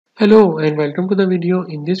Hello and welcome to the video.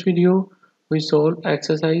 In this video, we solve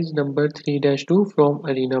exercise number 3-2 from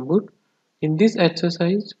Arena book. In this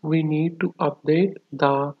exercise, we need to update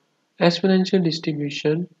the exponential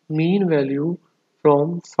distribution mean value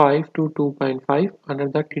from 5 to 2.5 under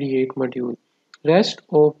the create module. Rest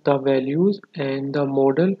of the values and the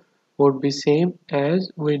model would be same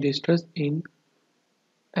as we discussed in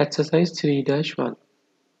exercise 3-1.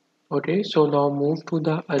 Okay, so now move to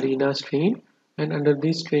the arena screen, and under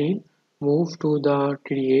this screen move to the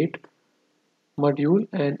create module,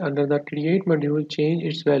 and under the create module change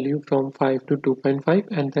its value from 5 to 2.5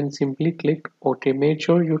 and then simply click OK. Make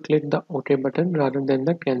sure you click the OK button rather than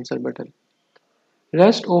the cancel button.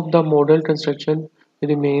 Rest of the model construction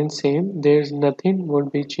remains same. There's nothing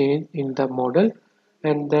would be changed in the model.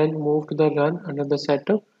 And then move to the run under the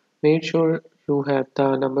setup. Make sure you have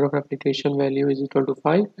the number of application value is equal to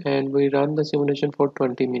 5, and we run the simulation for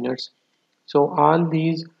 20 minutes. So all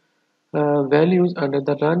these values under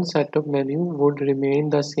the run setup menu would remain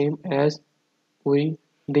the same as we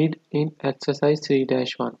did in exercise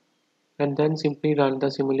 3-1, and then simply run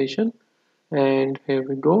the simulation. And here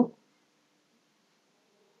we go,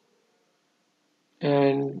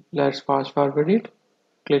 and let's fast forward it.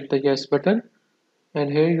 Click the yes button,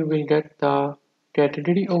 and here you will get the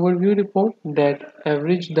category overview report that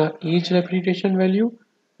average the each replication value.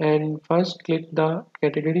 And first click the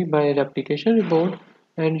category by replication report,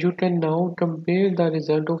 and you can now compare the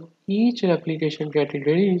result of each replication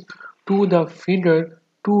category to the figure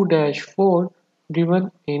 2-4 given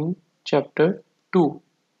in chapter 2.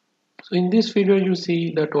 So in this figure you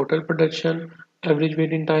see the total production, average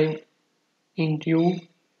waiting time in queue,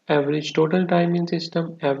 average total time in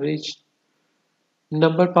system, average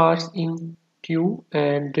number parts in queue,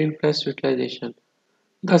 and drill press utilization.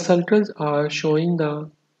 The circles are showing the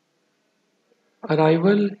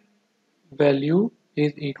arrival value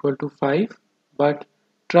is equal to 5, but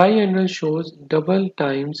triangle shows double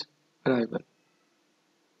times arrival,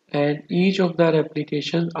 and each of the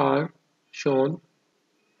replications are shown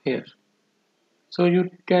here. So you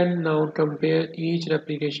can now compare each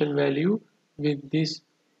replication value with this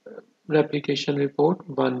replication report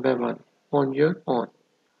one by one on your own.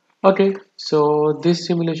 Okay, so this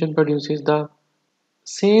simulation produces the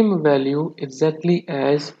same value exactly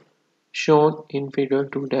as shown in figure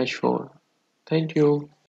 2-4. Thank you.